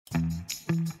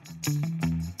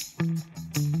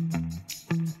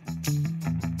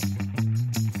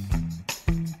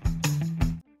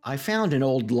I found an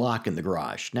old lock in the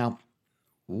garage. Now,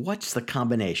 what's the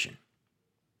combination?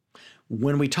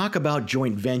 When we talk about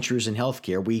joint ventures in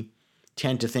healthcare, we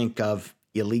tend to think of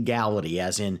illegality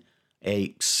as in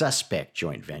a suspect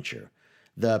joint venture.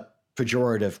 The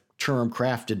pejorative term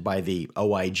crafted by the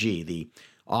OIG, the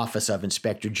Office of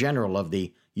Inspector General of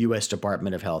the U.S.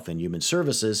 Department of Health and Human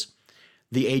Services,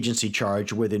 the agency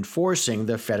charged with enforcing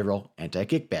the federal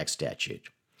anti-kickback statute.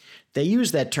 They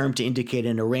use that term to indicate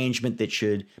an arrangement that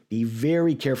should be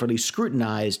very carefully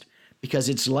scrutinized because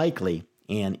it's likely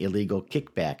an illegal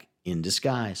kickback in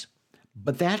disguise.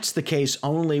 But that's the case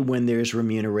only when there's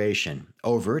remuneration,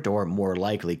 overt or more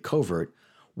likely covert,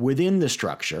 within the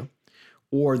structure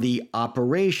or the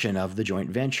operation of the joint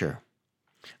venture.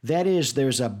 That is,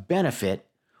 there's a benefit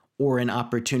or an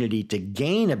opportunity to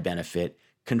gain a benefit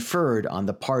conferred on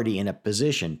the party in a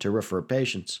position to refer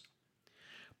patients.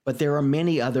 But there are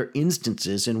many other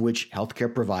instances in which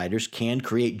healthcare providers can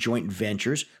create joint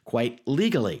ventures quite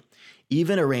legally,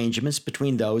 even arrangements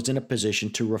between those in a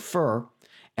position to refer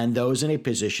and those in a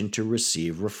position to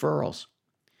receive referrals.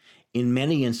 In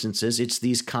many instances, it's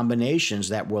these combinations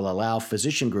that will allow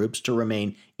physician groups to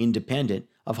remain independent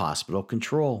of hospital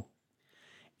control.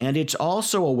 And it's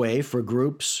also a way for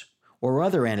groups or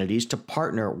other entities to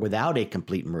partner without a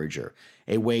complete merger,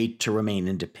 a way to remain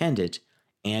independent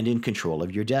and in control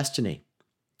of your destiny.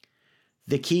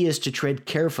 The key is to tread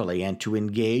carefully and to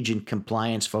engage in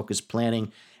compliance-focused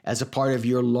planning as a part of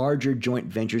your larger joint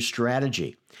venture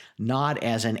strategy, not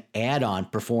as an add-on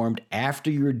performed after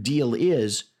your deal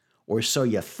is, or so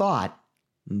you thought,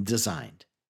 designed.